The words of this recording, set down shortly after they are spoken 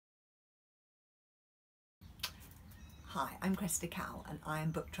Hi, I'm Cressida Cowell and I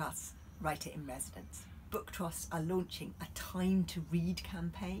am BookTrust Writer in Residence. BookTrust are launching a Time to Read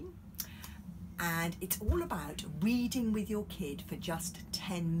campaign, and it's all about reading with your kid for just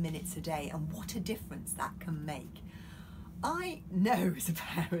 10 minutes a day and what a difference that can make. I know as a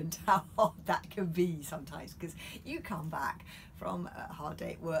parent how hard that can be sometimes, because you come back from a hard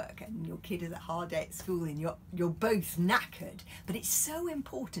day at work and your kid is a hard day at school and you're both knackered, but it's so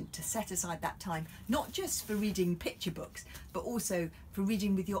important to set aside that time, not just for reading picture books, but also for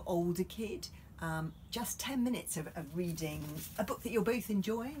reading with your older kid. Just 10 minutes of reading a book that you're both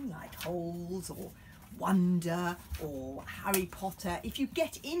enjoying, like Holes or Wonder or Harry Potter. If you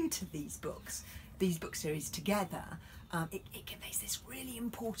get into these book series together, it conveys this really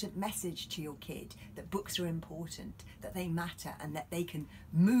important message to your kid that books are important, that they matter, and that they can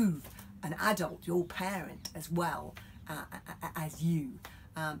move an adult, your parent, as well as you.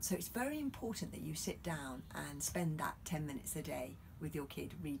 So it's very important that you sit down and spend that 10 minutes a day with your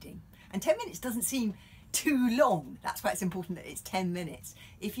kid reading. And 10 minutes doesn't seem too long. That's why it's important that it's 10 minutes.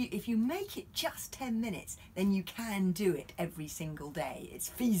 If you make it just 10 minutes, then you can do it every single day. It's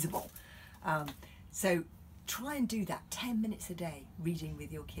feasible. So try and do that 10 minutes a day reading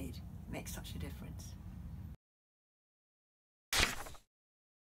with your kid. It makes such a difference.